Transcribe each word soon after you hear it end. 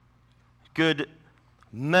good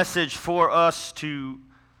message for us to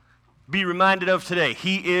be reminded of today.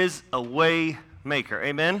 He is a way maker.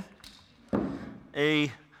 Amen? Amen. We're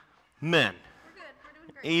good. We're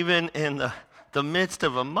doing great. Even in the midst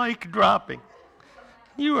of a mic dropping.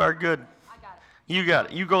 You are good. I got it. You got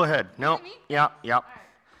it. You go ahead. No. Me? Yeah. All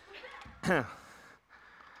right.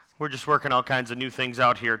 We're just working all kinds of new things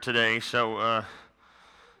out here today, so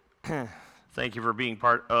thank you for being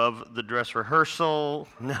part of the dress rehearsal.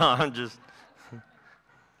 No, I'm just...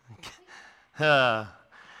 So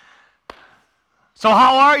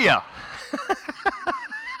how are you?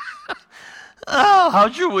 Oh,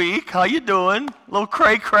 how's your week? How you doing? A little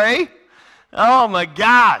cray-cray? Oh my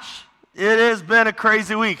gosh. It has been a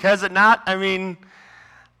crazy week, has it not? I mean,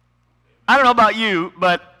 I don't know about you,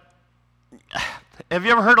 but have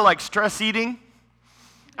you ever heard of like stress eating?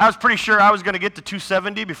 I was pretty sure I was going to get to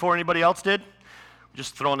 270 before anybody else did.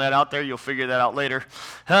 Just throwing that out there. You'll figure that out later.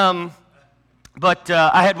 But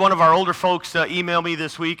I had one of our older folks email me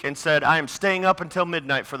this week and said, I am staying up until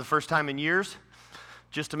midnight for the first time in years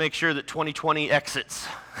just to make sure that 2020 exits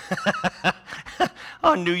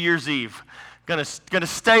on New Year's Eve. Gonna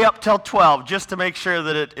stay up till 12 just to make sure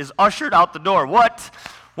that it is ushered out the door. What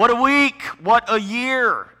a week, what a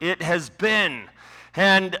year it has been.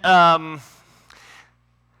 And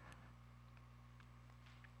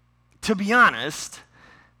to be honest,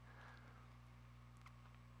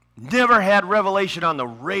 never had Revelation on the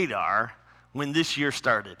radar when this year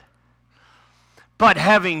started. But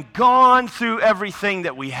having gone through everything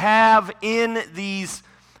that we have in these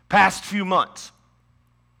past few months,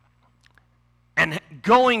 and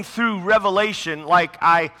going through Revelation like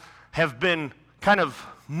I have been kind of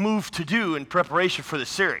moved to do in preparation for the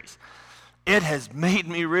series, it has made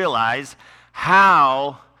me realize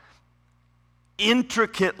how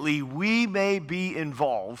intricately we may be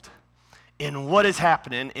involved in what is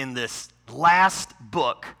happening in this last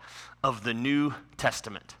book of the New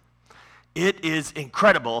Testament. It is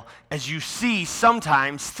incredible as you see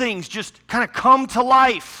sometimes things just kind of come to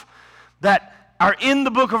life that are in the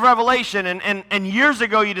book of Revelation, and years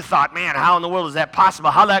ago you'd have thought, man, how in the world is that possible?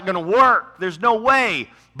 How's that going to work? There's no way.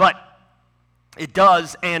 But it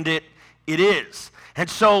does, and it is. And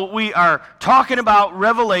so we are talking about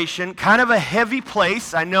Revelation, kind of a heavy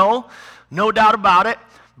place, I know, no doubt about it.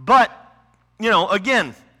 But, you know,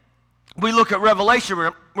 again, we look at Revelation,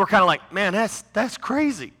 we're kind of like, man, that's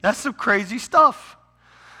crazy. That's some crazy stuff.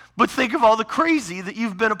 But think of all the crazy that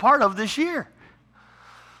you've been a part of this year.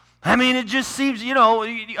 I mean, it just seems, you know,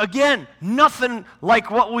 again, nothing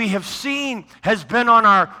like what we have seen has been on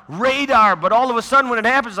our radar, but all of a sudden when it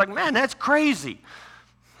happens, it's like, man, that's crazy.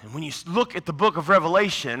 And when you look at the book of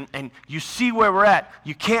Revelation and you see where we're at,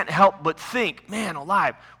 you can't help but think, man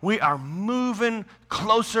alive, we are moving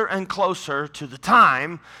closer and closer to the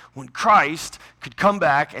time when Christ could come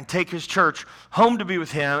back and take his church home to be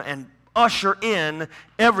with him and usher in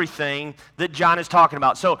everything that John is talking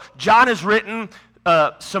about. So John has written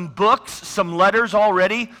some books, some letters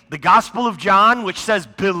already. The Gospel of John, which says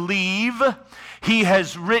believe. He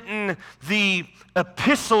has written the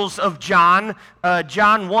epistles of John,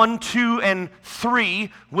 John 1, 2, and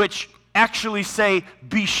 3, which actually say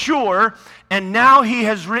be sure. And now he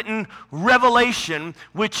has written Revelation,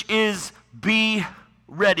 which is be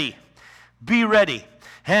ready. Be ready.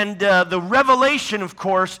 And the revelation, of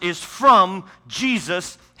course, is from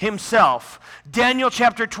Jesus himself. Daniel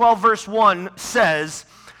chapter 12, verse 1 says,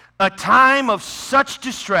 a time of such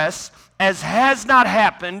distress as has not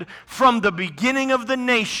happened from the beginning of the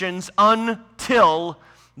nations until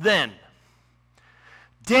then.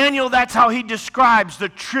 Daniel, that's how he describes the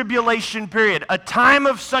tribulation period, a time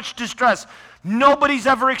of such distress. Nobody's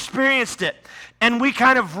ever experienced it. And we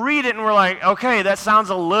kind of read it and we're like, okay, that sounds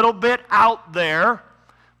a little bit out there,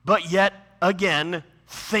 but yet, again,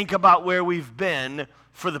 think about where we've been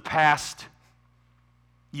for the past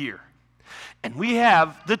year. And we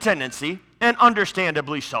have the tendency, and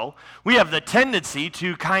understandably so, we have the tendency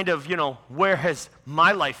to kind of, you know, where has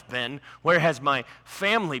my life been? Where has my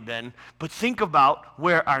family been? But think about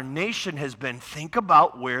where our nation has been. Think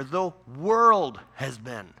about where the world has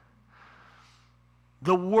been.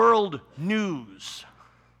 The world news.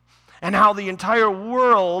 And how the entire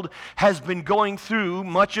world has been going through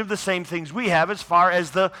much of the same things we have as far as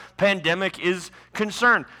the pandemic is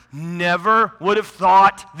concerned. Never would have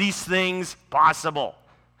thought these things possible.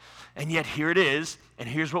 And yet here it is, and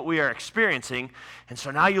here's what we are experiencing. And so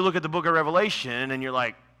now you look at the book of Revelation, and you're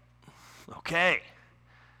like, okay,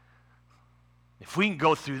 if we can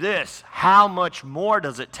go through this, how much more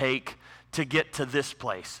does it take to get to this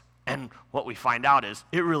place? And what we find out is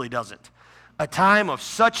it really doesn't. a time of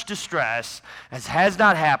such distress as has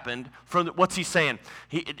not happened. What's he saying?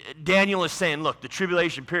 Daniel is saying, look, the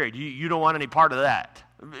tribulation period, you don't want any part of that,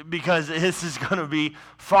 because this is going to be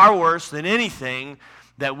far worse than anything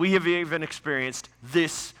that we have even experienced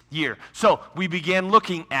this year. So we began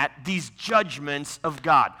looking at these judgments of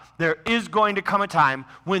God. There is going to come a time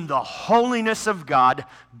when the holiness of God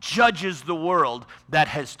judges the world that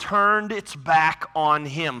has turned its back on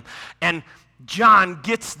him. And John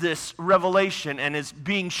gets this revelation and is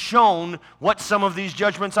being shown what some of these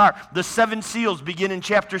judgments are. The 7 seals begin in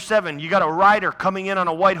chapter 7. You got a rider coming in on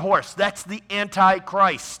a white horse. That's the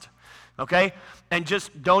Antichrist. Okay? And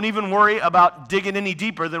just don't even worry about digging any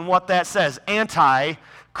deeper than what that says.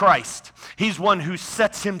 Antichrist. He's one who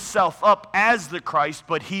sets himself up as the Christ,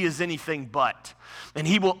 but he is anything but. And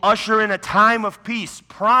he will usher in a time of peace,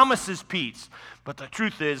 promises peace. But the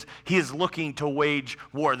truth is, he is looking to wage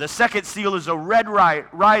war. The second seal is a red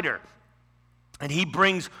rider. And he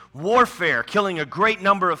brings warfare, killing a great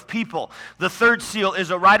number of people. The third seal is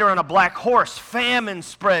a rider on a black horse. Famine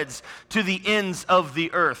spreads to the ends of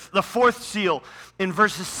the earth. The fourth seal, in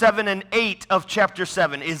verses 7 and 8 of chapter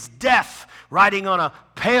 7, is death, riding on a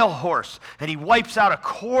pale horse, and he wipes out a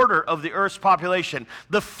quarter of the earth's population.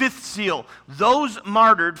 The fifth seal, those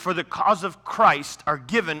martyred for the cause of Christ are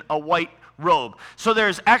given a white robe. So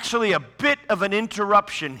there's actually a bit of an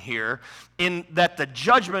interruption here in that the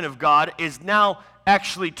judgment of God is now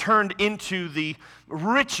actually turned into the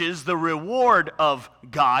riches, the reward of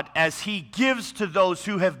God, as he gives to those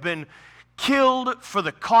who have been killed for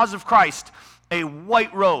the cause of Christ a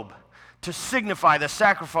white robe to signify the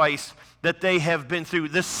sacrifice that they have been through.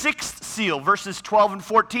 The sixth seal, verses 12 and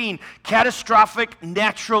 14, catastrophic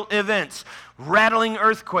natural events, rattling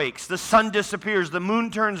earthquakes, the sun disappears, the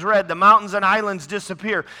moon turns red, the mountains and islands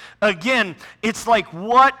disappear. Again, it's like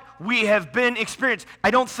what we have been experiencing.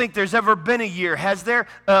 I don't think there's ever been a year, has there,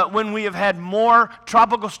 when we have had more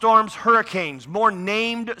tropical storms, hurricanes, more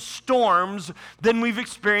named storms than we've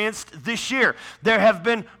experienced this year. There have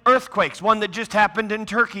been earthquakes, one that just happened in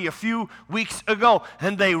Turkey a few weeks ago,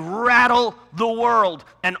 and they rattle the world.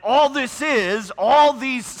 And all this is,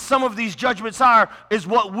 some of these judgments is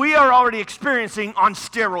what we are already experiencing on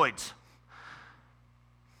steroids.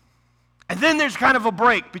 And then there's kind of a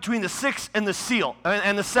break between the sixth and the seal,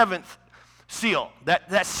 and the seventh seal.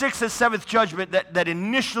 That sixth and seventh judgment that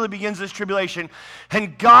initially begins this tribulation.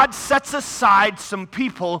 And God sets aside some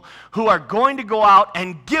people who are going to go out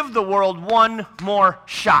and give the world one more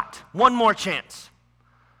shot, one more chance.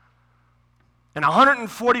 And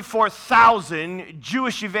 144,000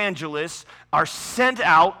 Jewish evangelists are sent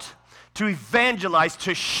out to evangelize,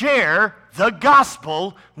 to share the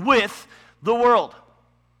gospel with the world.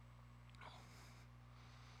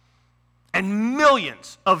 And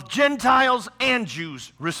millions of Gentiles and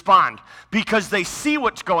Jews respond because they see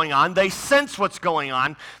what's going on, they sense what's going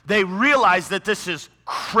on, they realize that this is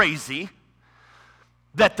crazy,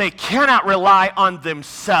 that they cannot rely on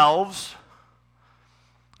themselves,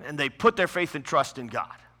 and they put their faith and trust in God.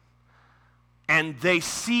 And they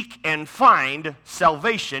seek and find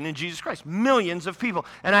salvation in Jesus Christ. Millions of people.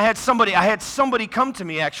 And I had somebody come to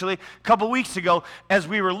me actually a couple weeks ago as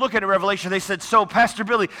we were looking at Revelation. They said, so Pastor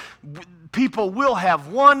Billy, people will have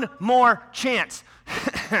one more chance.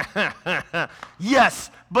 Yes,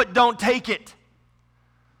 but don't take it.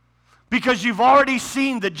 Because you've already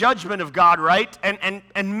seen the judgment of God, right?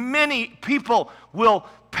 And many people will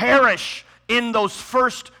perish in those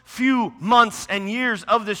first few months and years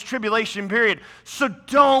of this tribulation period. So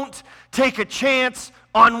don't take a chance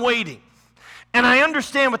on waiting. And I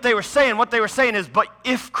understand what they were saying. What they were saying is, but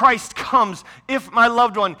if Christ comes, if my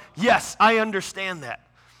loved one, yes, I understand that.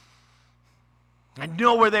 I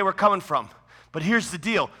know where they were coming from. But here's the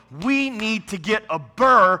deal. We need to get a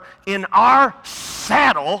burr in our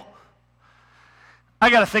saddle. I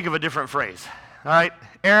got to think of a different phrase. All right,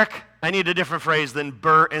 Eric, I need a different phrase than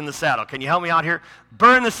burr in the saddle. Can you help me out here?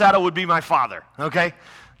 Burr in the saddle would be my father, okay?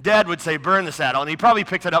 Dad would say burr in the saddle, and he probably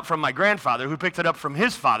picked it up from my grandfather, who picked it up from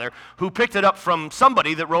his father, who picked it up from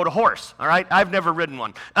somebody that rode a horse, all right? I've never ridden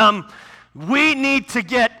one. We need to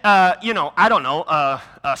get, a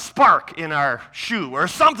spark in our shoe or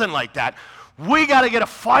something like that. We got to get a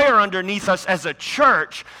fire underneath us as a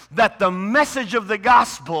church that the message of the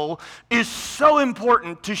gospel is so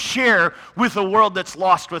important to share with a world that's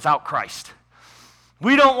lost without Christ.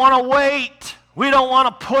 We don't want to wait. We don't want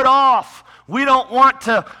to put off. We don't want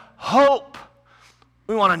to hope.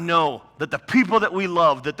 We want to know that the people that we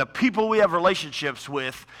love, that the people we have relationships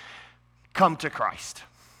with, come to Christ.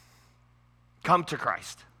 Come to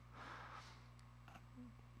Christ.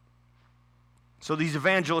 So these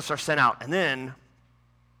evangelists are sent out. And then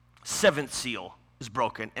seventh seal is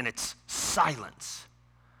broken, and it's silence.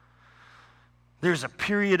 There's a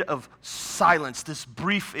period of silence, this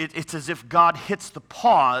brief, it's as if God hits the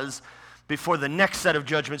pause before the next set of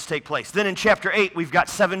judgments take place. Then in chapter 8, we've got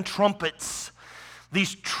 7 trumpets.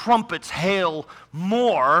 These trumpets hail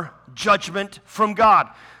more judgment from God.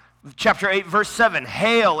 Chapter 8, verse 7,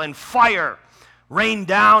 hail and fire rain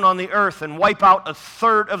down on the earth and wipe out a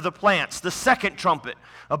third of the plants. The second trumpet,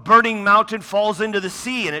 a burning mountain falls into the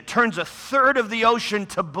sea, and it turns a third of the ocean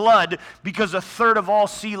to blood because a third of all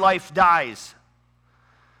sea life dies.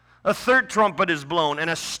 A third trumpet is blown, and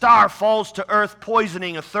a star falls to earth,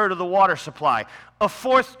 poisoning a third of the water supply. A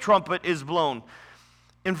fourth trumpet is blown.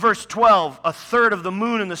 In verse 12, a third of the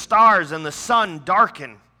moon and the stars and the sun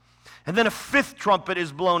darken. And then a fifth trumpet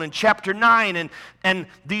is blown in chapter 9, and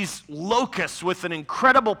these locusts with an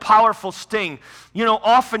incredible, powerful sting. You know,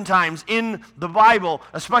 oftentimes in the Bible,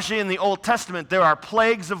 especially in the Old Testament, there are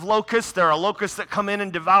plagues of locusts. There are locusts that come in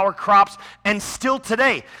and devour crops. And still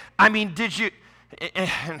today, I mean, did you...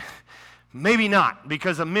 Maybe not,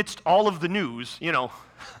 because amidst all of the news, you know,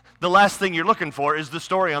 the last thing you're looking for is the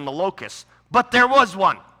story on the locusts. But there was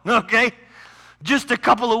one, okay? Just a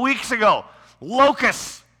couple of weeks ago,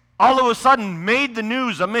 locusts all of a sudden made the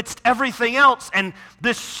news amidst everything else, and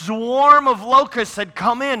this swarm of locusts had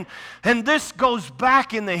come in, and this goes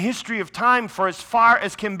back in the history of time for as far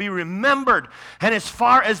as can be remembered, and as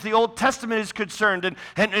far as the Old Testament is concerned,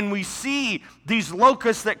 and we see these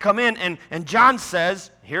locusts that come in, and John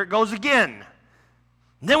says, here it goes again.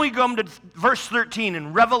 Then we come to verse 13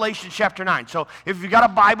 in Revelation chapter 9. So if you've got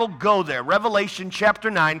a Bible, go there. Revelation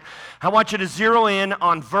chapter 9. I want you to zero in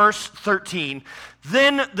on verse 13.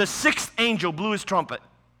 Then the sixth angel blew his trumpet,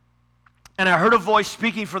 and I heard a voice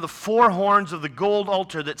speaking for the 4 horns of the gold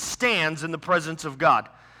altar that stands in the presence of God.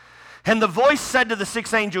 And the voice said to the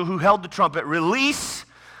sixth angel who held the trumpet, release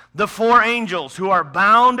the 4 angels who are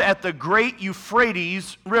bound at the great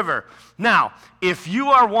Euphrates River. Now, if you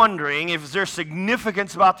are wondering if there's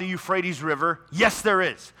significance about the Euphrates River, yes, there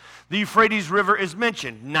is. The Euphrates River is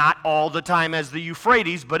mentioned, not all the time as the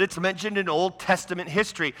Euphrates, but it's mentioned in Old Testament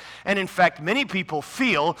history. And in fact, many people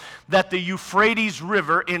feel that the Euphrates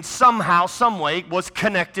River in somehow, some way, was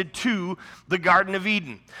connected to the Garden of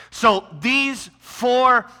Eden. So these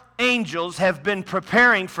 4 angels have been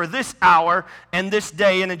preparing for this hour and this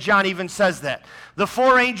day, and John even says that. The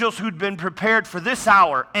 4 angels who'd been prepared for this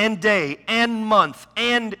hour and day and month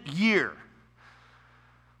and year.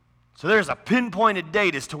 So there's a pinpointed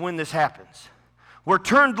date as to when this happens. Were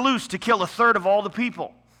turned loose to kill a third of all the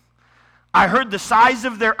people. I heard the size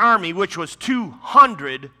of their army, which was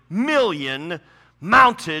 200 million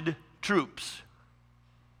mounted troops.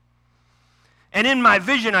 And in my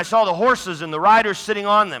vision, I saw the horses and the riders sitting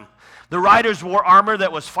on them. The riders wore armor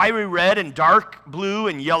that was fiery red and dark blue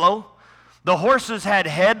and yellow. The horses had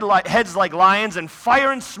heads like lions, and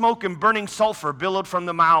fire and smoke and burning sulfur billowed from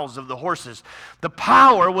the mouths of the horses. The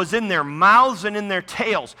power was in their mouths and in their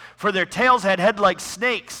tails, for their tails had heads like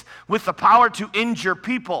snakes, with the power to injure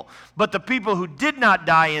people. But the people who did not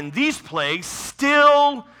die in these plagues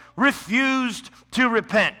still refused to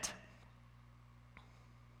repent.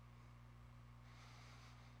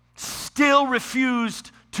 Still refused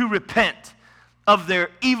to repent of their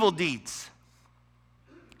evil deeds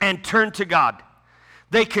and turn to God.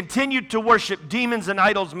 They continued to worship demons and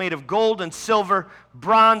idols made of gold and silver,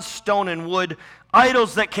 bronze, stone, and wood,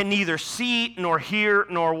 idols that can neither see nor hear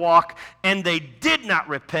nor walk, and they did not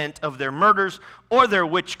repent of their murders or their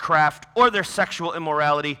witchcraft or their sexual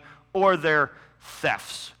immorality or their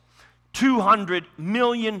thefts. 200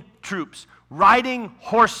 million troops riding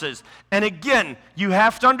horses. And again, you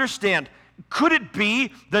have to understand, could it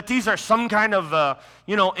be that these are some kind of,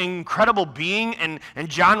 incredible being, and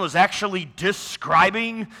John was actually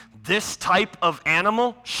describing this type of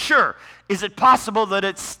animal? Sure. Is it possible that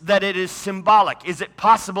it is symbolic? Is it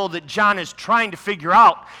possible that John is trying to figure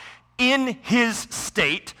out in his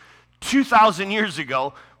state 2,000 years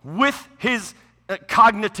ago with his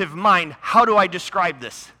cognitive mind, how do I describe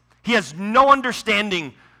this? He has no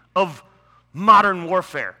understanding of modern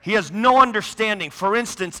warfare. He has no understanding, for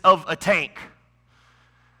instance, of a tank.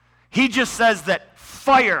 He just says that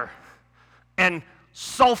fire and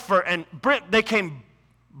sulfur and they came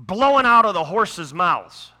blowing out of the horses'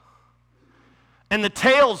 mouths. And the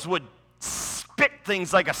tails would spit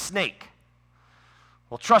things like a snake.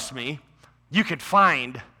 Well, trust me, you could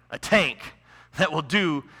find a tank that will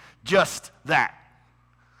do just that.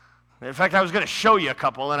 In fact, I was going to show you a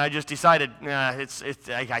couple, and I just decided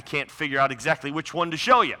I can't figure out exactly which one to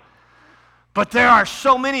show you. But there are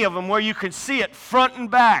so many of them where you can see it front and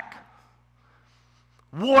back.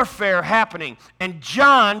 warfare happening. And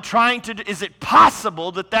John trying to, is it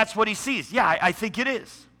possible that that's what he sees? Yeah, I think it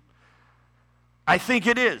is. I think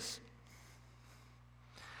it is.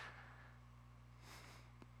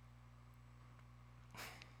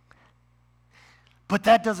 But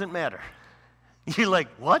that doesn't matter. You're like,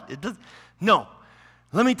 what? It does? No.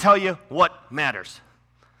 Let me tell you what matters.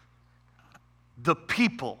 The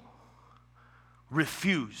people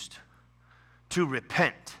refused to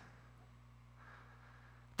repent.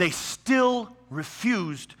 They still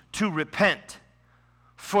refused to repent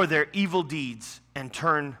for their evil deeds and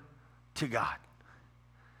turn to God.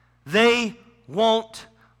 They won't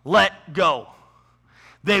let go.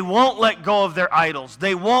 They won't let go of their idols.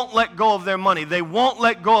 They won't let go of their money. They won't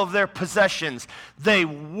let go of their possessions. They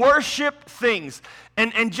worship things.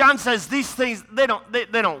 And John says these things, they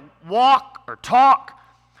don't walk or talk.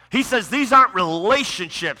 He says these aren't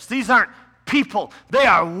relationships. These aren't people. They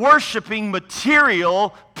are worshiping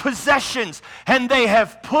material possessions. And they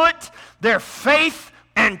have put their faith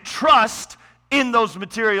and trust in those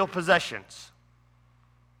material possessions.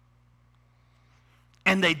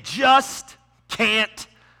 And they just can't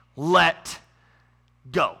let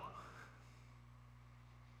go.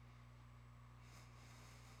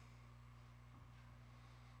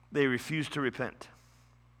 They refuse to repent.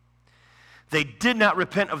 They did not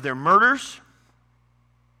repent of their murders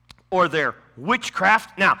or their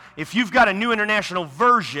witchcraft. Now, if you've got a New International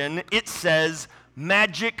Version, it says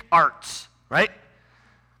magic arts, right?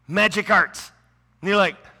 Magic arts. And you're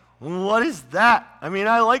like, what is that? I mean,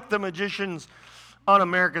 I like the magicians on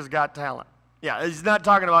America's Got Talent. Yeah, he's not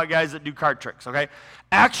talking about guys that do card tricks, okay?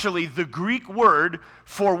 Actually, the Greek word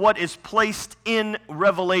for what is placed in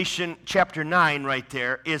Revelation chapter 9 right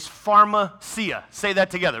there is pharmacia. Say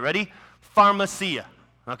that together. Ready? Pharmacia.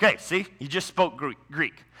 Okay, see? You just spoke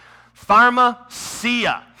Greek.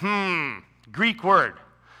 Pharmacia. Greek word.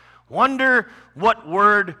 Wonder what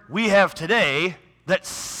word we have today that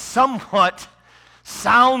somewhat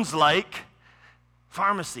sounds like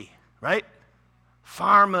pharmacy, right?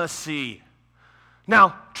 Pharmacy.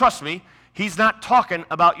 Now, trust me, he's not talking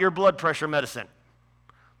about your blood pressure medicine.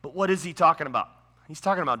 But what is he talking about? He's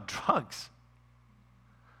talking about drugs.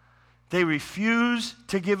 They refuse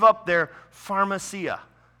to give up their pharmacia.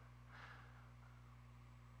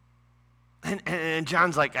 And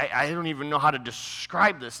John's like, I don't even know how to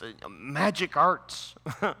describe this. Magic arts.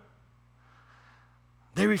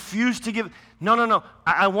 They refuse to give. No.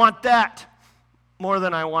 I want that more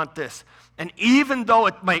than I want this. And even though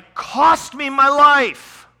it might cost me my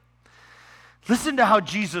life, listen to how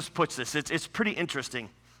Jesus puts this. It's pretty interesting.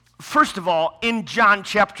 First of all, in John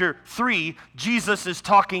chapter 3, Jesus is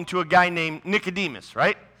talking to a guy named Nicodemus,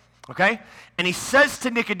 right? Okay? And he says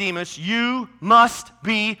to Nicodemus, you must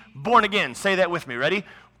be born again. Say that with me. Ready?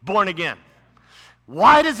 Born again.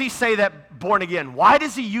 Why does he say that, born again? Why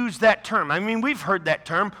does he use that term? I mean, we've heard that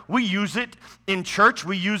term. We use it in church.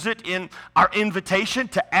 We use it in our invitation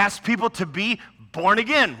to ask people to be born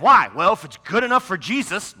again. Why? Well, if it's good enough for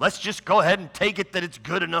Jesus, let's just go ahead and take it that it's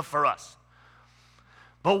good enough for us.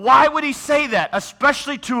 But why would he say that,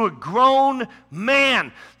 especially to a grown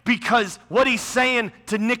man? Because what he's saying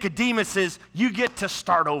to Nicodemus is, you get to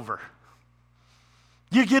start over.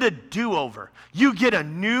 You get a do-over. You get a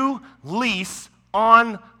new lease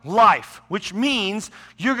on life, which means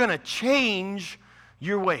you're going to change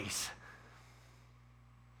your ways.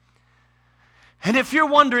 And if you're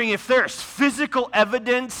wondering if there's physical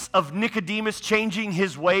evidence of Nicodemus changing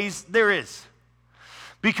his ways, there is.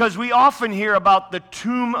 Because we often hear about the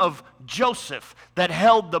tomb of Joseph that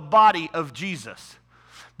held the body of Jesus.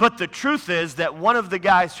 But the truth is that one of the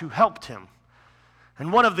guys who helped him,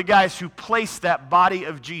 and one of the guys who placed that body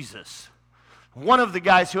of Jesus, one of the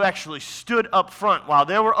guys who actually stood up front, while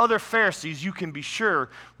there were other Pharisees, you can be sure,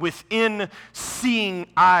 within seeing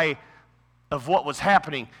eye of what was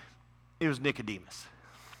happening, it was Nicodemus.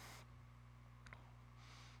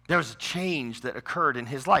 There was a change that occurred in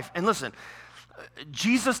his life. And listen,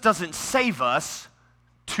 Jesus doesn't save us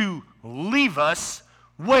to leave us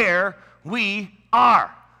where we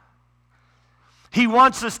are. He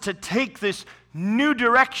wants us to take this new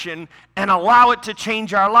direction and allow it to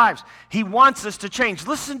change our lives. He wants us to change.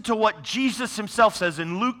 Listen to what Jesus himself says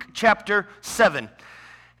in Luke chapter 7.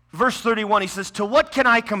 Verse 31, he says, to what can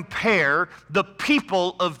I compare the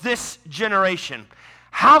people of this generation?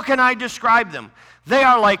 How can I describe them? They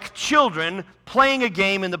are like children playing a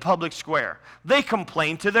game in the public square. They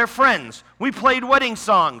complain to their friends. We played wedding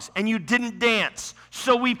songs and you didn't dance.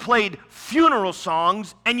 So we played funeral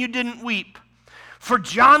songs and you didn't weep. For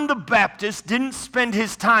John the Baptist didn't spend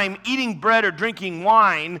his time eating bread or drinking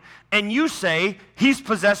wine, and you say he's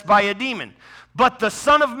possessed by a demon. But the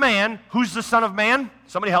Son of Man, who's the Son of Man?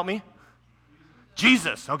 Somebody help me.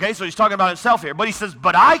 Jesus, okay, so he's talking about himself here. But he says,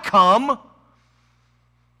 but I come,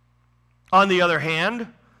 on the other hand,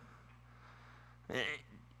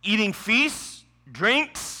 eating feasts,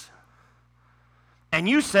 drinks, and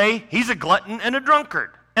you say he's a glutton and a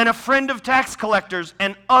drunkard, and a friend of tax collectors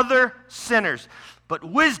and other sinners. But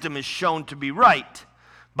wisdom is shown to be right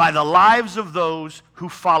by the lives of those who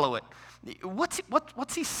follow it.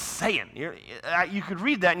 What's he saying? You could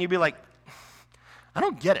read that and you'd be like, I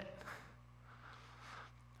don't get it.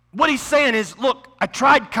 What he's saying is, look, I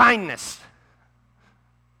tried kindness.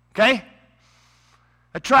 Okay?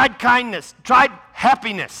 I tried kindness, tried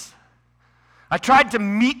happiness. I tried to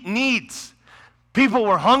meet needs. People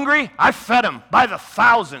were hungry, I fed them by the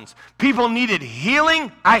thousands. People needed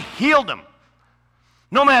healing, I healed them.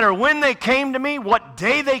 No matter when they came to me, what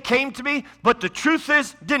day they came to me, but the truth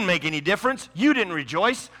is, it didn't make any difference. You didn't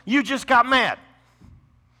rejoice, you just got mad.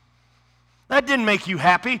 That didn't make you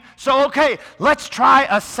happy. So, okay, let's try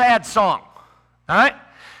a sad song. All right?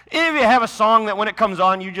 Any of you have a song that when it comes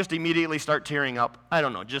on, you just immediately start tearing up? I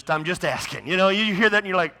don't know, I'm just asking. You know, you hear that and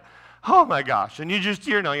you're like, oh my gosh, and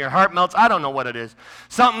your heart melts. I don't know what it is.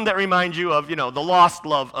 Something that reminds you of, the lost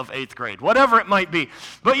love of 8th grade, whatever it might be.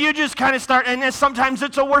 But you just kind of start, and then sometimes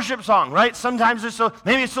it's a worship song, right? Sometimes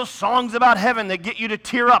maybe it's those songs about heaven that get you to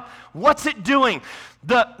tear up. What's it doing?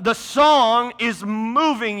 The song is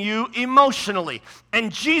moving you emotionally.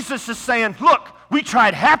 And Jesus is saying, look, we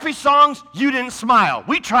tried happy songs, you didn't smile.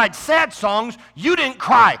 We tried sad songs, you didn't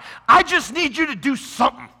cry. I just need you to do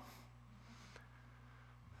something.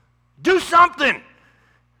 Do something.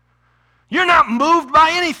 You're not moved by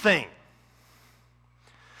anything.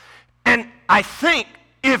 And I think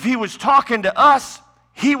if he was talking to us,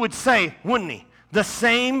 he would say, wouldn't he, the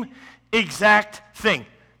same exact thing.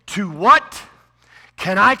 To what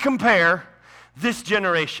can I compare this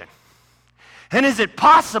generation? And is it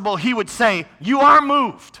possible he would say, you are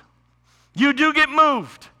moved. You do get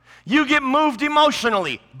moved. You get moved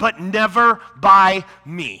emotionally, but never by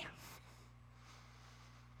me.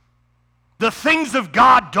 The things of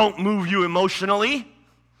God don't move you emotionally.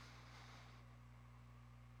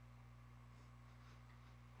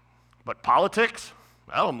 But politics,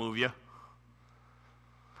 that'll move you.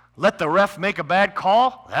 Let the ref make a bad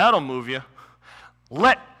call, that'll move you.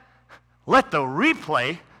 Let the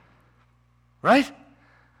replay, right?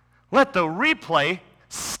 Let the replay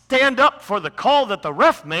stand up for the call that the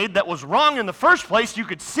ref made that was wrong in the first place. You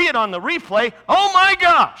could see it on the replay. Oh my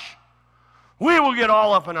gosh! We will get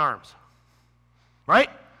all up in arms. Right?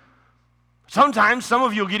 Sometimes some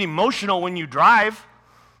of you will get emotional when you drive.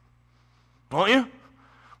 Won't you?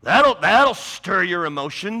 That'll stir your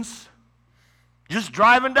emotions. Just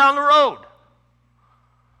driving down the road.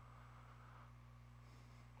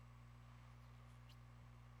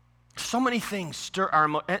 So many things stir our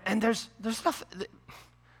emotions. And there's nothing.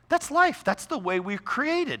 That's life. That's the way we're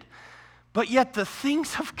created. But yet the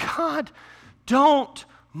things of God don't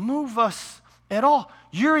move us at all.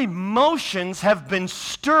 Your emotions have been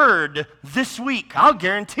stirred this week. I'll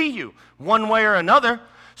guarantee you, one way or another.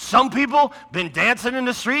 Some people been dancing in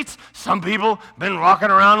the streets. Some people been walking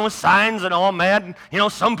around with signs and all mad.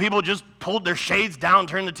 Some people just pulled their shades down,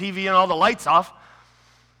 turned the TV and all the lights off.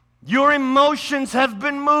 Your emotions have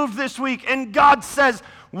been moved this week. And God says,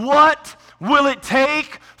 what will it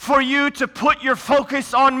take for you to put your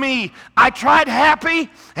focus on me? I tried happy,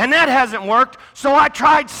 and that hasn't worked, so I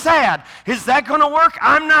tried sad. Is that going to work?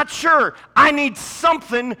 I'm not sure. I need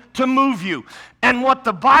something to move you. And what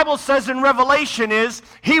the Bible says in Revelation is,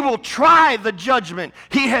 he will try the judgment.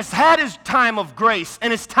 He has had his time of grace and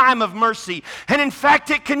his time of mercy. And in fact,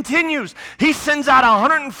 it continues. He sends out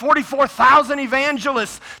 144,000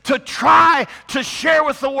 evangelists to try to share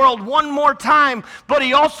with the world one more time. But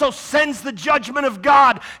he also sends the judgment of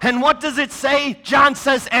God. And what does it say? John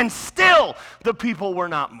says, and still the people were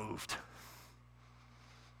not moved.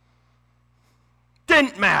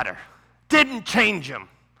 Didn't matter. Didn't change them.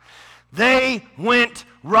 They went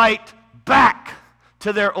right back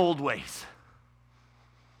to their old ways.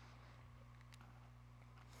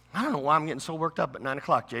 I don't know why I'm getting so worked up at 9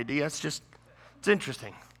 o'clock, JD. It's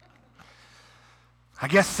interesting. I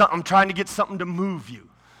guess I'm trying to get something to move you.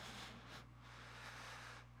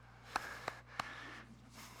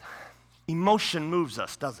 Emotion moves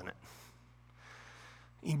us, doesn't it?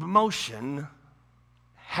 Emotion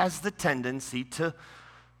has the tendency to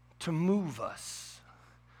move us.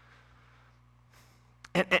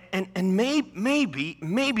 And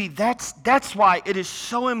maybe that's why it is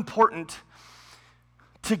so important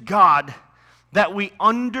to God that we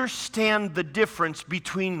understand the difference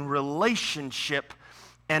between relationship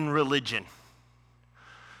and religion.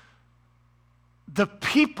 The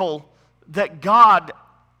people that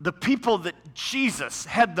Jesus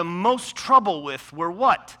had the most trouble with were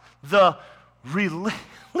what? The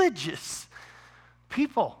religious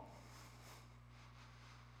people.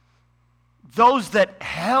 Those that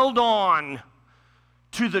held on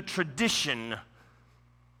to the tradition.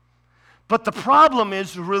 But the problem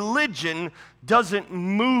is religion doesn't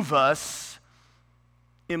move us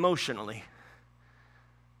emotionally,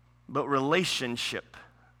 but relationship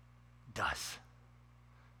does,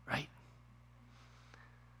 right?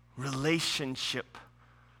 Relationship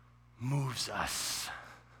moves us.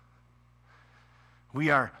 We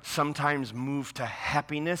are sometimes moved to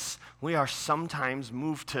happiness. We are sometimes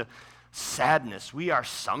moved to sadness. We are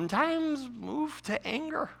sometimes moved to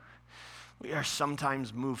anger. We are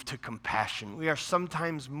sometimes moved to compassion. We are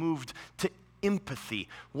sometimes moved to empathy.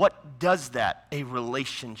 What does that? A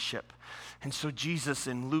relationship. And so Jesus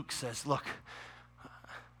in Luke says, look,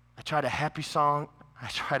 I tried a happy song, I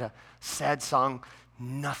tried a sad song,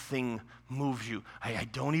 nothing moves you. I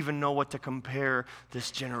don't even know what to compare this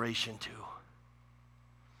generation to.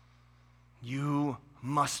 You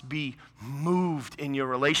must be moved in your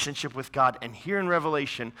relationship with God. And here in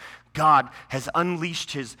Revelation, God has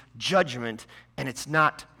unleashed his judgment, and it's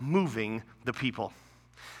not moving the people.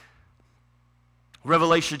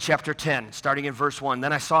 Revelation chapter 10, starting in verse 1.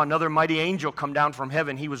 Then I saw another mighty angel come down from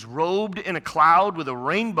heaven. He was robed in a cloud with a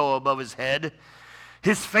rainbow above his head.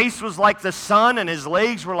 His face was like the sun, and his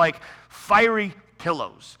legs were like fiery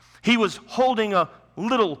pillows. He was holding a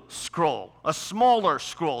little scroll, a smaller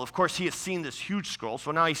scroll. Of course, he has seen this huge scroll,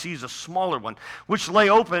 so now he sees a smaller one, which lay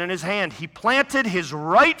open in his hand. He planted his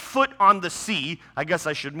right foot on the sea. I guess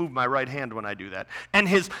I should move my right hand when I do that. And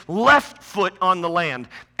his left foot on the land.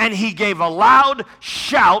 And he gave a loud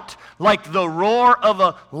shout like the roar of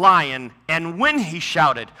a lion. And when he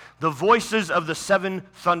shouted, the voices of the seven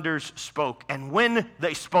thunders spoke. And when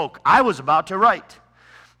they spoke, I was about to write.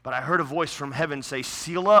 But I heard a voice from heaven say,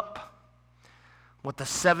 seal up what the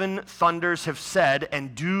seven thunders have said,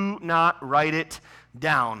 and do not write it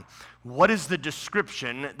down. What is the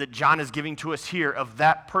description that John is giving to us here of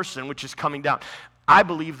that person which is coming down? I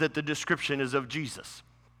believe that the description is of Jesus.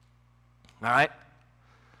 All right?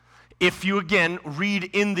 If you again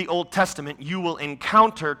read in the Old Testament, you will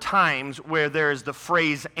encounter times where there is the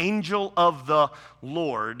phrase angel of the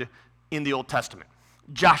Lord in the Old Testament.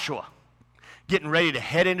 Joshua, getting ready to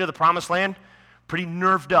head into the promised land, pretty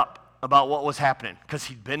nerved up about what was happening, because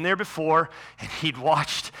he'd been there before, and he'd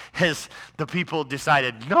watched as the people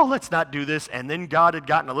decided, no, let's not do this, and then God had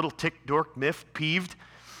gotten a little tick, dork, miffed, peeved,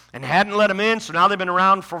 and hadn't let them in, so now they've been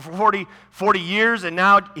around for 40 years, and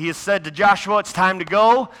now he has said to Joshua, it's time to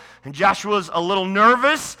go, and Joshua's a little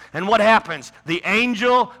nervous, and what happens? The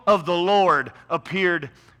angel of the Lord appeared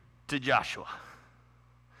to Joshua.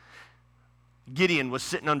 Gideon was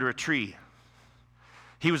sitting under a tree.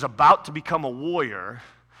 He was about to become a warrior,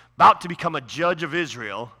 about to become a judge of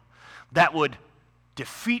Israel that would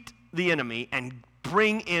defeat the enemy and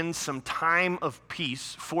bring in some time of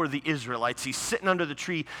peace for the Israelites. He's sitting under the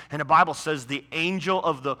tree, and the Bible says the angel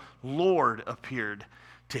of the Lord appeared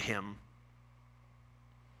to him.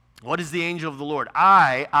 What is the angel of the Lord?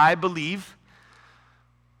 I believe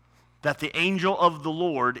that the angel of the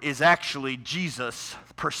Lord is actually Jesus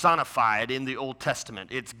personified in the Old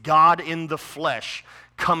Testament. It's God in the flesh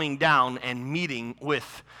coming down and meeting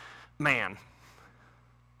with man.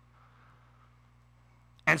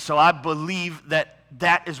 And so I believe that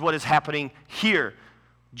that is what is happening here.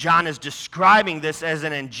 John is describing this as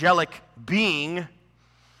an angelic being,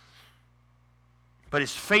 but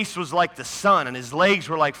his face was like the sun, and his legs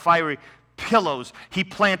were like fiery pillows. He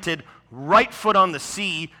planted right foot on the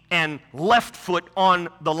sea and left foot on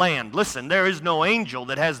the land. Listen, there is no angel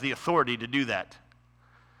that has the authority to do that.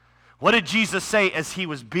 What did Jesus say as he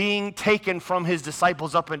was being taken from his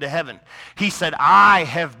disciples up into heaven? He said, I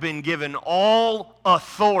have been given all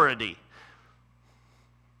authority.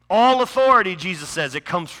 All authority, Jesus says, it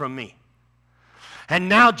comes from me. And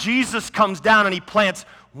now Jesus comes down and he plants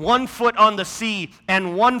one foot on the sea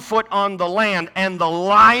and one foot on the land, and the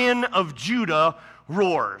Lion of Judah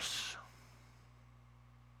roars.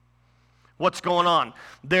 What's going on?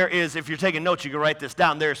 There is, if you're taking notes, you can write this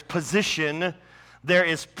down. There's position, there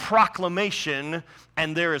is proclamation,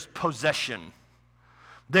 and there is possession.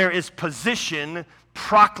 There is position,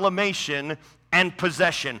 proclamation, and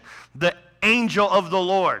possession. The angel of the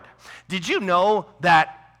Lord. Did you know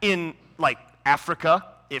that in Africa,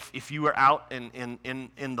 if you were out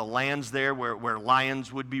in the lands there where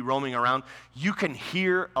lions would be roaming around, you can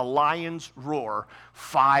hear a lion's roar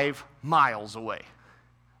 5 miles away.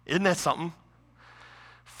 Isn't that something?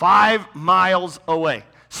 5 miles away.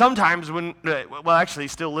 Sometimes when, well, actually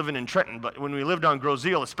still living in Trenton, but when we lived on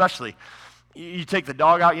Groseal especially, you take the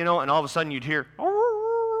dog out, and all of a sudden you'd hear,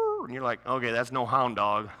 and you're like, okay, that's no hound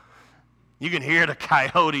dog. You can hear the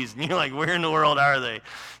coyotes, and you're like, where in the world are they?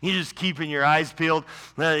 You're just keeping your eyes peeled.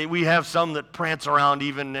 We have some that prance around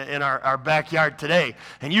even in our backyard today,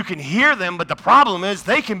 and you can hear them, but the problem is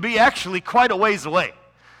they can be actually quite a ways away.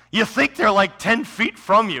 You think they're like 10 feet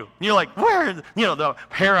from you. And you're like, where? The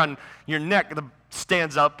hair on your neck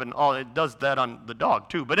stands up, and all it does that on the dog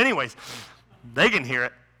too. But anyways, they can hear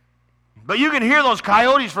it. But you can hear those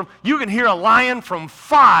coyotes you can hear a lion from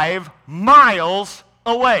 5 miles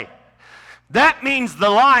away. That means the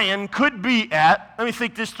lion could be at, let me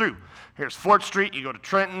think this through. Here's Fort Street, you go to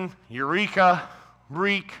Trenton, Eureka,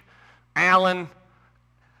 Reek, Allen.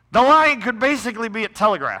 The lion could basically be at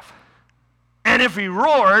Telegraph. And if he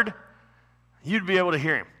roared, you'd be able to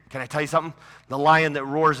hear him. Can I tell you something? The lion that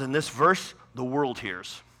roars in this verse, the world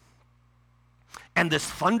hears. And this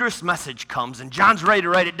thunderous message comes, and John's ready to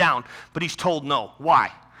write it down, but he's told no.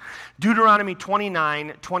 Why? Deuteronomy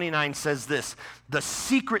 29:29 says this, the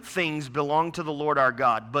secret things belong to the Lord our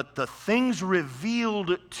God, but the things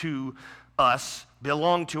revealed to us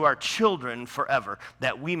belong to our children forever,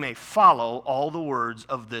 that we may follow all the words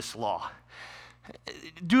of this law.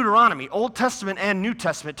 Deuteronomy, Old Testament and New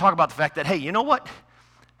Testament, talk about the fact that, hey, you know what?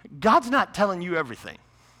 God's not telling you everything.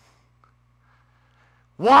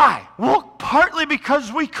 Why? Well, partly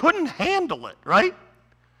because we couldn't handle it, right?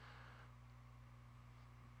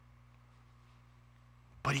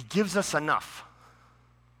 But he gives us enough.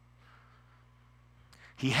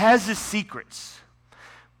 He has his secrets,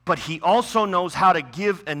 but he also knows how to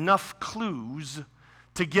give enough clues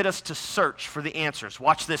to get us to search for the answers.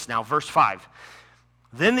 Watch this now, verse 5.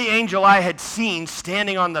 Then the angel I had seen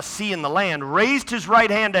standing on the sea and the land raised his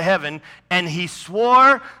right hand to heaven, and he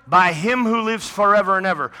swore by him who lives forever and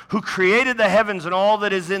ever, who created the heavens and all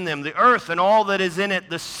that is in them, the earth and all that is in it,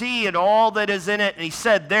 the sea and all that is in it. And he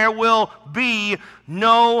said, there will be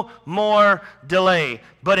no more delay.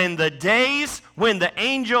 But in the days when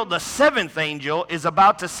the seventh angel, is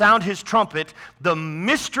about to sound his trumpet, the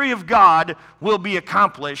mystery of God will be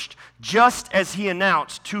accomplished, just as he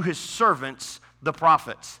announced to his servants, the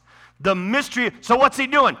prophets. The mystery. So what's he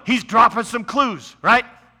doing? He's dropping some clues, right?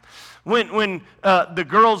 When the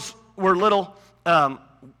girls were little,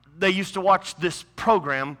 they used to watch this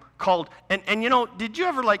program called, and did you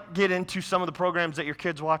ever get into some of the programs that your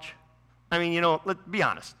kids watch? I mean, let's be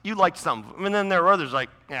honest. You liked some of them, and then there were others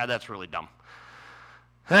yeah, that's really dumb.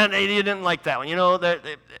 And you didn't like that one.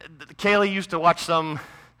 Kaylee used to watch some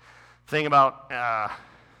thing about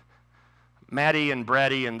Maddie and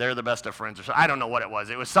Brady, and they're the best of friends. Or so. I don't know what it was.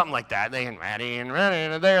 It was something like that. They and Maddie and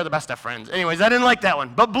Brady, they're the best of friends. Anyways, I didn't like that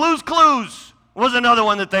one. But Blue's Clues was another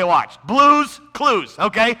one that they watched. Blue's Clues,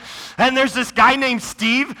 okay? And there's this guy named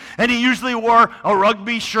Steve, and he usually wore a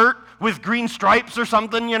rugby shirt with green stripes or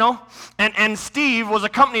something, And Steve was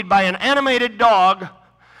accompanied by an animated dog,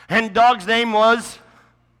 and dog's name was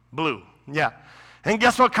Blue. Yeah. And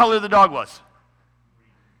guess what color the dog was?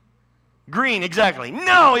 Green, exactly.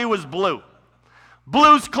 No, he was blue.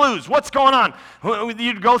 Blue's Clues. What's going on?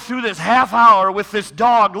 You'd go through this half hour with this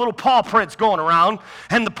dog, little paw prints going around,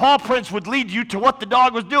 and the paw prints would lead you to what the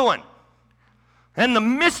dog was doing. And the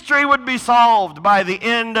mystery would be solved by the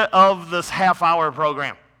end of this half-hour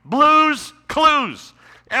program. Blue's Clues.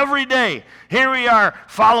 Every day, here we are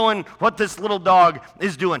following what this little dog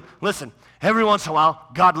is doing. Listen, every once in a while,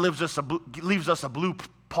 God leaves us a blue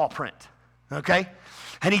paw print, okay?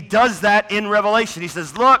 And he does that in Revelation. He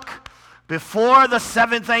says, look, before the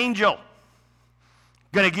seventh angel,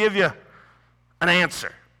 going to give you an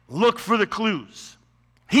answer. Look for the clues.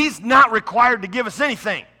 He's not required to give us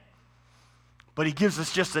anything, but he gives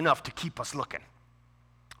us just enough to keep us looking.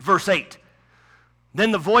 Verse 8,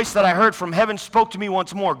 then the voice that I heard from heaven spoke to me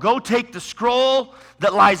once more. Go take the scroll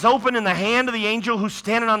that lies open in the hand of the angel who's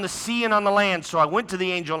standing on the sea and on the land. So I went to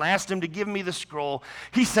the angel and asked him to give me the scroll.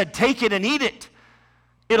 He said, take it and eat it.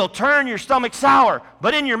 It'll turn your stomach sour,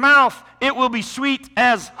 but in your mouth it will be sweet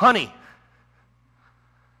as honey.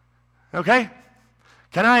 Okay?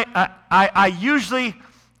 Can I usually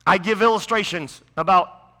give illustrations about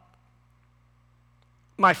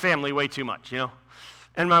my family way too much,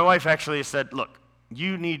 And my wife actually said, look,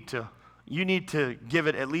 you need to give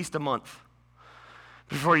it at least a month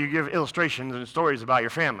before you give illustrations and stories about your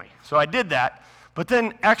family. So I did that, but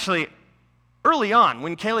then actually early on,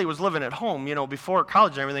 when Kaylee was living at home, before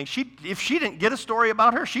college and everything, if she didn't get a story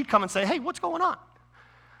about her, she'd come and say, hey, what's going on?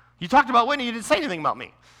 You talked about Whitney, you didn't say anything about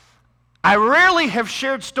me. I rarely have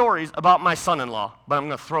shared stories about my son-in-law, but I'm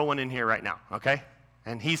going to throw one in here right now, okay?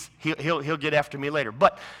 And he'll get after me later.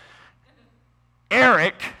 But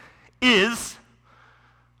Eric is,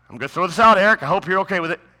 I'm going to throw this out, Eric, I hope you're okay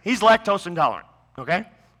with it. He's lactose intolerant, okay?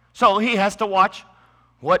 So he has to watch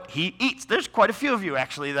what he eats. There's quite a few of you,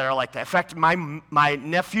 actually, that are like that. In fact, my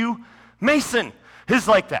nephew, Mason, is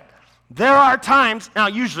like that. There are times, now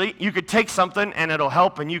usually you could take something and it'll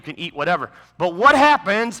help and you can eat whatever. But what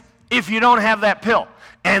happens if you don't have that pill?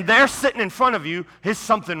 And there sitting in front of you is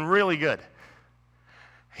something really good.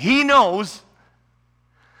 He knows,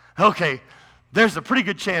 okay, there's a pretty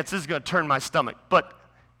good chance this is going to turn my stomach, but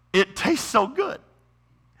it tastes so good.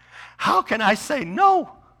 How can I say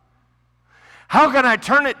no? How can I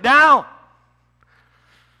turn it down?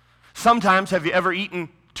 Sometimes, have you ever eaten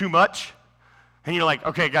too much? And you're like,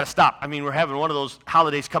 okay, I got to stop. I mean, we're having one of those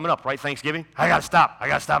holidays coming up, right? Thanksgiving. I got to stop. I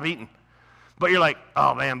got to stop eating. But you're like,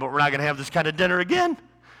 oh, man, but we're not going to have this kind of dinner again.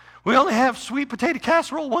 We only have sweet potato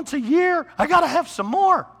casserole once a year. I got to have some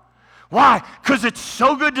more. Why? Because it's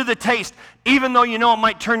so good to the taste, even though you know it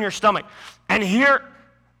might turn your stomach. And here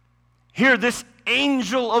this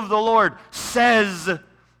angel of the Lord says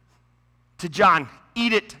to John,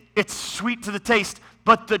 eat it. It's sweet to the taste.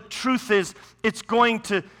 But the truth is, it's going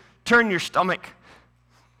to turn your stomach.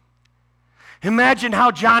 Imagine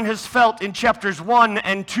how John has felt in chapters 1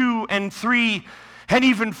 and 2 and 3 and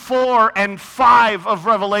even 4 and 5 of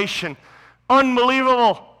Revelation.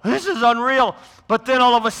 Unbelievable. This is unreal. But then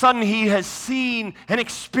all of a sudden he has seen and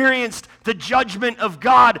experienced the judgment of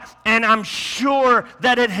God, and I'm sure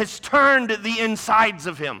that it has turned the insides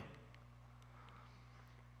of him.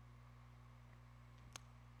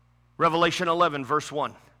 Revelation 11, verse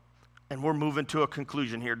 1. And we're moving to a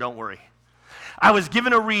conclusion here, don't worry. I was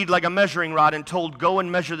given a reed like a measuring rod and told, go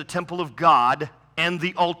and measure the temple of God and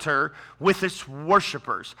the altar with its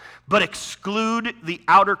worshipers, but exclude the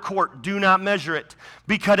outer court. Do not measure it,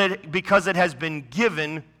 because it has been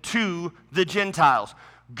given to the Gentiles.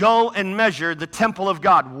 Go and measure the temple of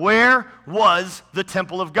God. Where was the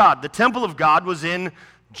temple of God? The temple of God was in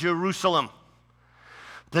Jerusalem.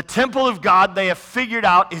 The temple of God, they have figured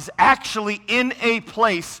out, is actually in a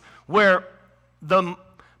place where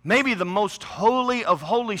maybe the most holy of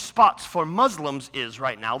holy spots for Muslims is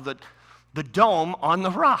right now, the Dome on the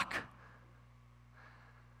Rock.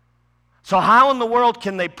 So how in the world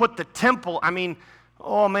can they put the temple? I mean,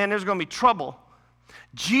 oh man, there's going to be trouble.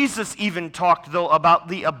 Jesus even talked, though, about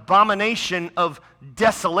the abomination of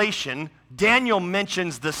desolation. Daniel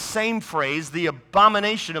mentions the same phrase, the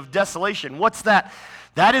abomination of desolation. What's that?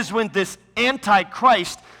 That is when this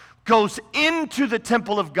Antichrist goes into the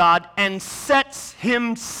temple of God and sets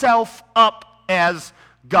himself up as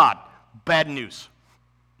God. Bad news.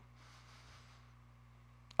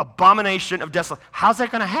 Abomination of desolation. How's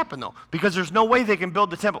that going to happen, though? Because there's no way they can build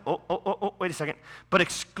the temple. Oh, wait a second. But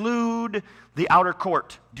exclude the outer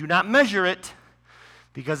court. Do not measure it,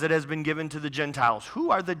 because it has been given to the Gentiles.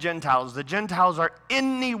 Who are the Gentiles? The Gentiles are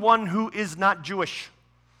anyone who is not Jewish.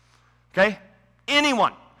 Okay?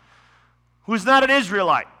 Anyone who is not an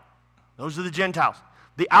Israelite. Those are the Gentiles.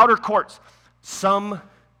 The outer courts. Some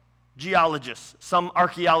geologists, some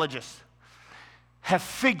archaeologists have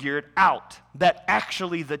figured out that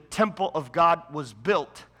actually the temple of God was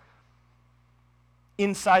built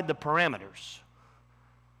inside the parameters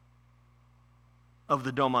of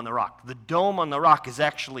the Dome on the Rock. The Dome on the Rock is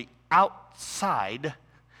actually outside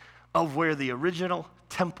of where the original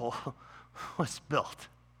temple was built.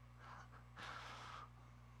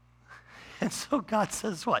 And so God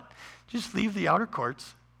says what? Just leave the outer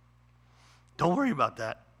courts. Don't worry about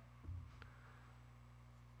that.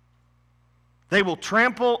 They will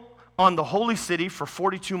trample on the holy city for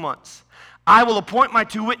 42 months. I will appoint my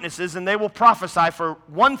 2 witnesses, and they will prophesy for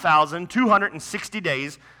 1,260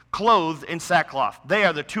 days, clothed in sackcloth. They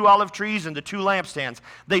are the 2 olive trees and the 2 lampstands.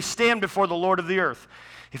 They stand before the Lord of the earth.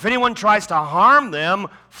 If anyone tries to harm them,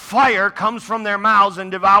 fire comes from their mouths and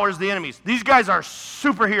devours the enemies. These guys are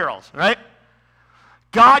superheroes, right?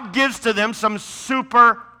 God gives to them some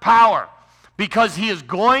superpower, because he is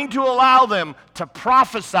going to allow them to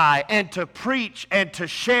prophesy and to preach and to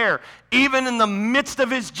share. Even in the midst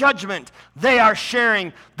of his judgment, they are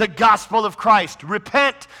sharing the gospel of Christ.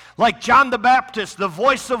 Repent, like John the Baptist, the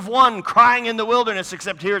voice of one crying in the wilderness,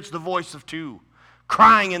 except here it's the voice of 2,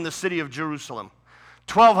 crying in the city of Jerusalem.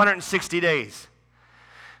 1,260 days.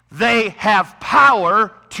 They have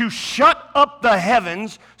power to to shut up the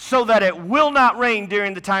heavens so that it will not rain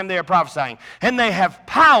during the time they are prophesying. And they have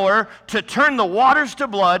power to turn the waters to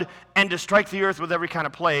blood and to strike the earth with every kind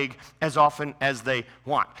of plague as often as they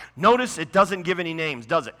want. Notice it doesn't give any names,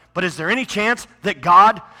 does it? But is there any chance that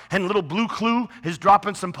God and little blue clue is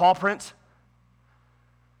dropping some paw prints?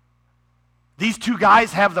 These two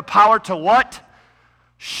guys have the power to what?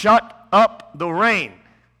 Shut up the rain.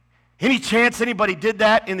 Any chance anybody did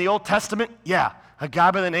that in the Old Testament? Yeah, a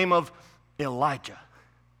guy by the name of Elijah.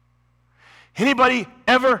 Anybody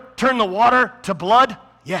ever turn the water to blood?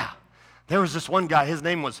 Yeah, there was this one guy, his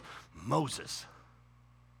name was Moses.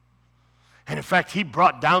 And in fact, he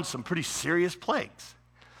brought down some pretty serious plagues.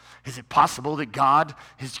 Is it possible that God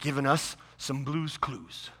has given us some blues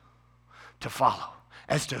clues to follow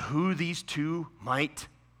as to who these two might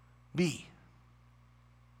be?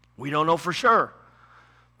 We don't know for sure.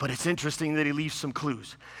 But it's interesting that he leaves some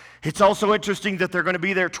clues. It's also interesting that they're going to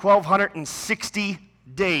be there 1,260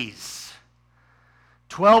 days.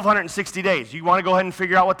 1,260 days. You want to go ahead and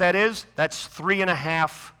figure out what that is? That's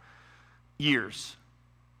 3.5 years.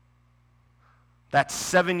 That's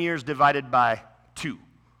 7 years divided by 2.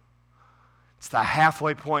 It's the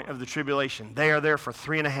halfway point of the tribulation. They are there for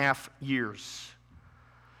 3.5 years.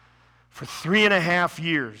 For 3.5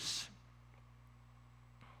 years.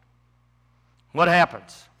 What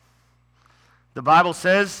happens? The Bible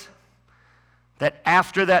says that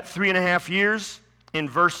after that 3.5 years, in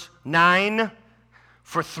verse 9,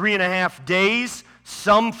 for 3.5 days,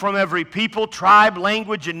 some from every people, tribe,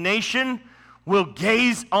 language, and nation will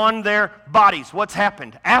gaze on their bodies. What's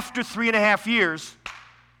happened? After 3.5 years,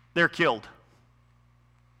 they're killed.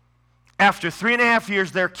 After 3.5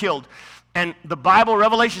 years, they're killed. And the Bible,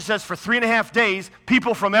 Revelation says, for 3.5 days,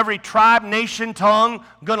 people from every tribe, nation, tongue,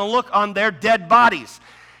 going to look on their dead bodies.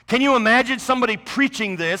 Can you imagine somebody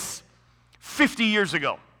preaching this 50 years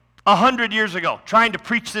ago, 100 years ago, trying to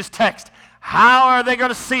preach this text? How are they going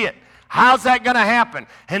to see it? How's that going to happen?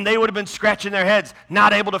 And they would have been scratching their heads,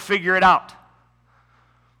 not able to figure it out.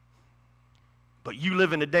 But you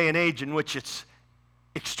live in a day and age in which it's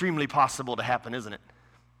extremely possible to happen, isn't it?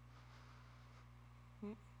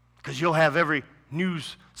 Because you'll have every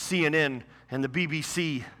news, CNN and the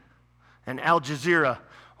BBC and Al Jazeera,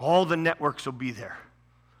 all the networks will be there.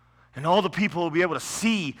 And all the people will be able to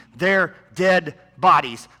see their dead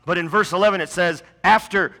bodies. But in verse 11 it says,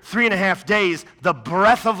 after 3.5 days, the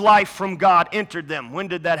breath of life from God entered them. When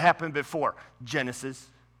did that happen before? Genesis.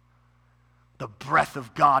 The breath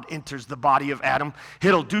of God enters the body of Adam.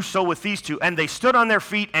 It'll do so with these two. And they stood on their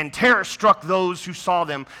feet, and terror struck those who saw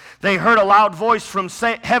them. They heard a loud voice from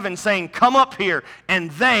heaven saying, come up here. And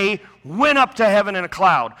they went up to heaven in a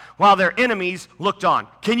cloud, while their enemies looked on.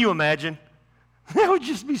 Can you imagine? That would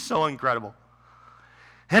just be so incredible.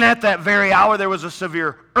 And at that very hour, there was a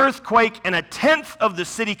severe earthquake, and 1/10 of the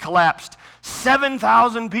city collapsed.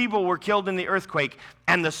 7,000 people were killed in the earthquake,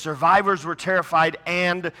 and the survivors were terrified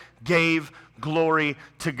and gave glory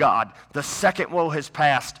to God. The second woe has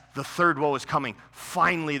passed. The third woe is coming.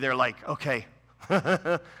 Finally, they're like, okay,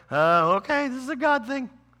 okay, this is a God thing.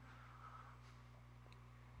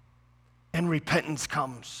 And repentance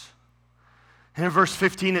comes. And in verse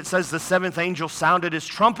 15 it says, the seventh angel sounded his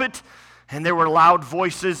trumpet, and there were loud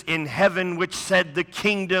voices in heaven which said, the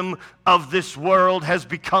kingdom of this world has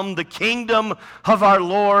become the kingdom of our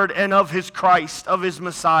Lord and of his Christ, of his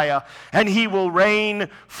Messiah, and he will reign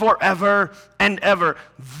forever and ever.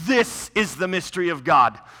 This is the mystery of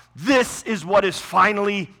God. This is what is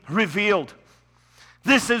finally revealed.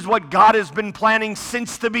 This is what God has been planning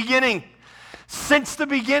since the beginning. Since the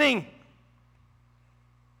beginning.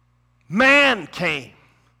 Man came.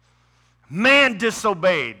 Man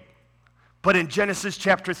disobeyed. But in Genesis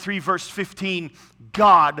chapter 3, verse 15,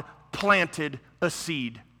 God planted a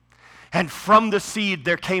seed. And from the seed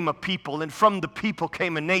there came a people, and from the people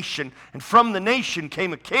came a nation, and from the nation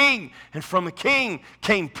came a king, and from a king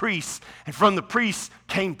came priests, and from the priests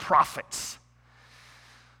came prophets.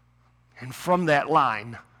 And from that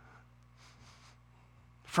line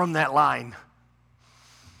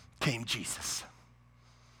came Jesus.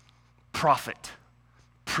 Prophet,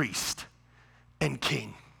 priest, and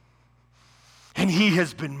king. And he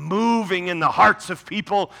has been moving in the hearts of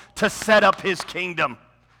people to set up his kingdom.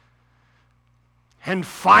 And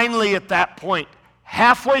finally at that point,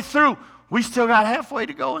 halfway through, we still got halfway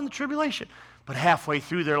to go in the tribulation. But halfway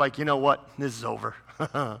through, they're like, you know what? This is over.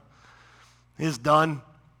 It's done.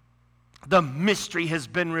 The mystery has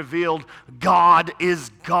been revealed. God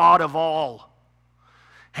is God of all.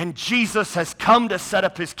 And Jesus has come to set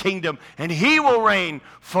up his kingdom, and he will reign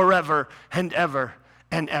forever and ever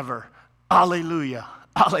and ever. Alleluia,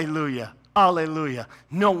 alleluia, Hallelujah.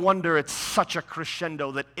 No wonder it's such a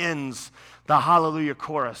crescendo that ends the hallelujah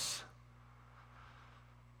chorus.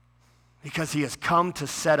 Because he has come to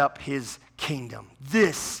set up his kingdom.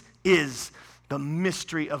 This is the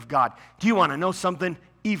mystery of God. Do you want to know something?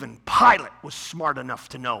 Even Pilate was smart enough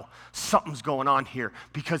to know something's going on here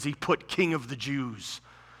because he put King of the Jews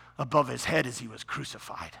above his head as he was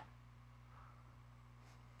crucified.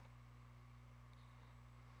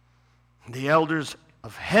 The elders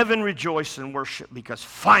of heaven rejoice and worship because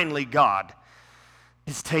finally God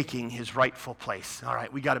is taking his rightful place. All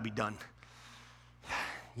right, we got to be done.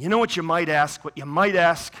 You know what you might ask? What you might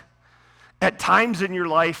ask at times in your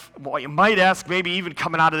life, what you might ask maybe even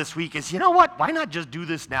coming out of this week is, you know what? Why not just do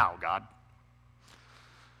this now, God?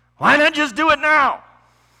 Why not just do it now?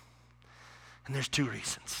 And there's two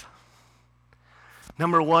reasons.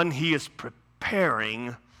 Number one, he is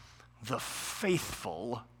preparing the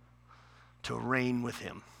faithful to reign with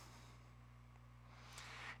him.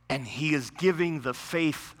 And he is giving the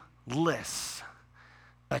faithless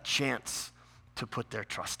a chance to put their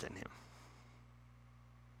trust in him.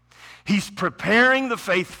 He's preparing the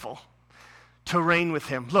faithful to reign with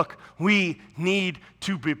him. Look, we need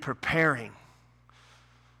to be preparing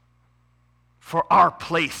for our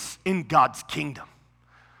place in God's kingdom.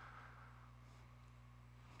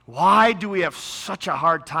 Why do we have such a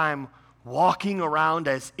hard time walking around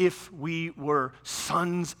as if we were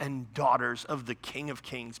sons and daughters of the King of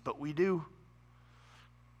Kings? But we do.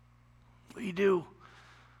 We do.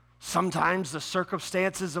 Sometimes the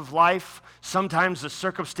circumstances of life, sometimes the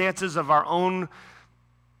circumstances of our own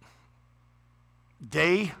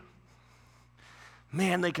day,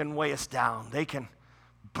 man, they can weigh us down. They can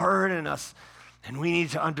burden us. And we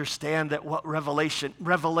need to understand that what revelation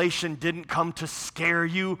didn't come to scare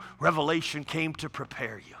you. Revelation came to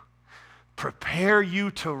prepare you. Prepare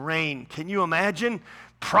you to reign. Can you imagine?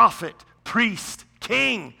 Prophet, priest,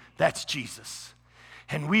 king, that's Jesus.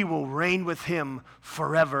 And we will reign with him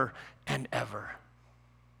forever and ever.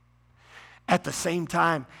 At the same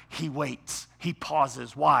time, he waits. He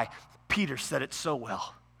pauses. Why? Peter said it so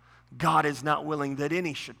well. God is not willing that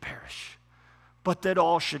any should perish, but that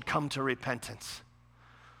all should come to repentance.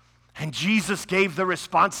 And Jesus gave the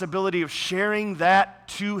responsibility of sharing that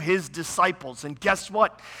to his disciples. And guess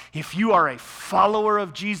what? If you are a follower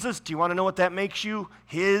of Jesus, do you want to know what that makes you?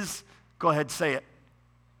 His, go ahead, say it.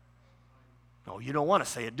 No, you don't want to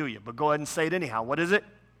say it, do you? But go ahead and say it anyhow. What is it?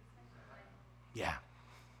 Yeah.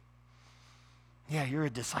 Yeah, you're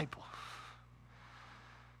a disciple.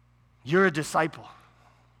 You're a disciple.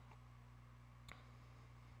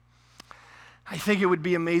 I think it would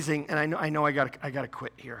be amazing, and I know I got to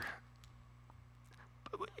quit here.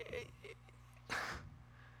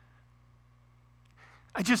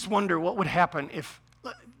 I just wonder what would happen if,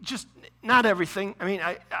 just not everything. I mean,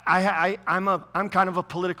 I'm kind of a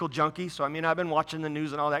political junkie, so I mean, I've been watching the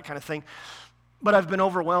news and all that kind of thing, but I've been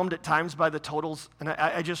overwhelmed at times by the totals, and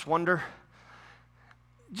I just wonder.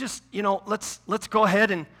 Just, let's go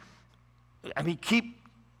ahead and,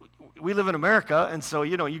 we live in America, and so,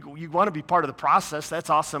 you want to be part of the process. That's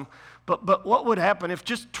awesome. But what would happen if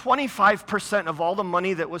just 25% of all the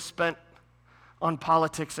money that was spent on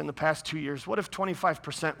politics in the past 2 years, what if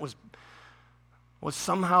 25% was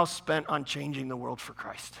somehow spent on changing the world for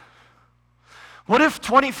Christ? What if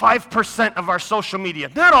 25% of our social media,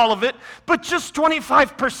 not all of it, but just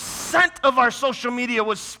 25% of our social media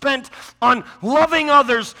was spent on loving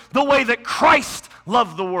others the way that Christ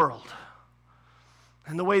loved the world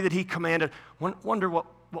and the way that he commanded? Wonder what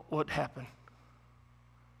would happen.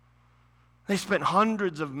 They spent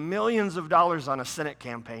hundreds of millions of dollars on a Senate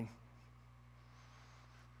campaign.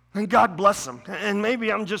 And God bless them. And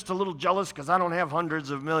maybe I'm just a little jealous because I don't have hundreds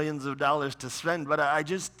of millions of dollars to spend, but I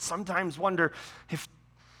just sometimes wonder if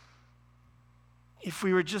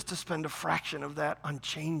we were just to spend a fraction of that on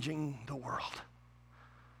changing the world.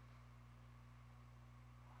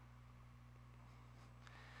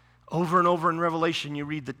 Over and over in Revelation, you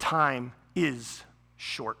read the time is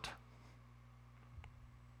short.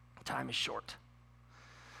 Time is short.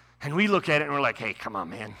 And we look at it and we're like, hey, come on,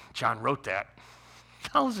 man. John wrote that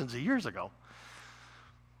thousands of years ago.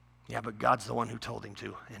 Yeah, but God's the one who told him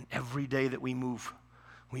to. And every day that we move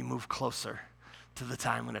closer to the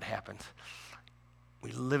time when it happens.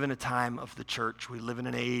 We live in a time of the church. We live in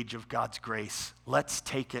an age of God's grace. Let's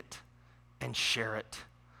take it and share it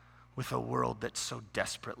with a world that so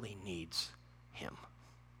desperately needs him.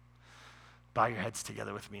 Bow your heads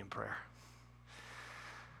together with me in prayer.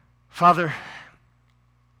 Father,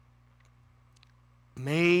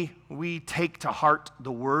 may we take to heart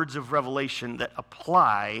the words of Revelation that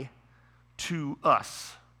apply to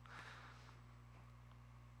us.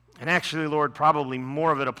 And actually, Lord, probably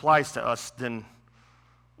more of it applies to us than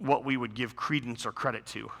what we would give credence or credit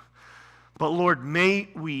to. But Lord, may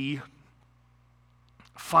we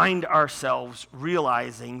find ourselves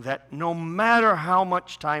realizing that no matter how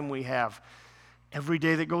much time we have, every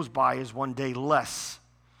day that goes by is one day less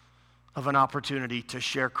of an opportunity to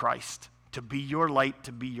share Christ, to be your light,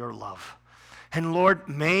 to be your love. And Lord,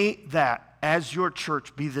 may that, as your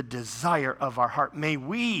church, be the desire of our heart. May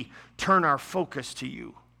we turn our focus to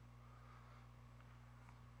you.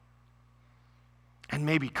 And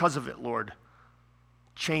may because of it, Lord,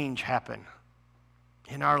 change happen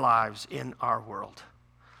in our lives, in our world.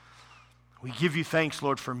 We give you thanks,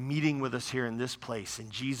 Lord, for meeting with us here in this place, in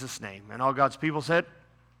Jesus' name. And all God's people said,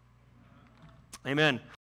 amen.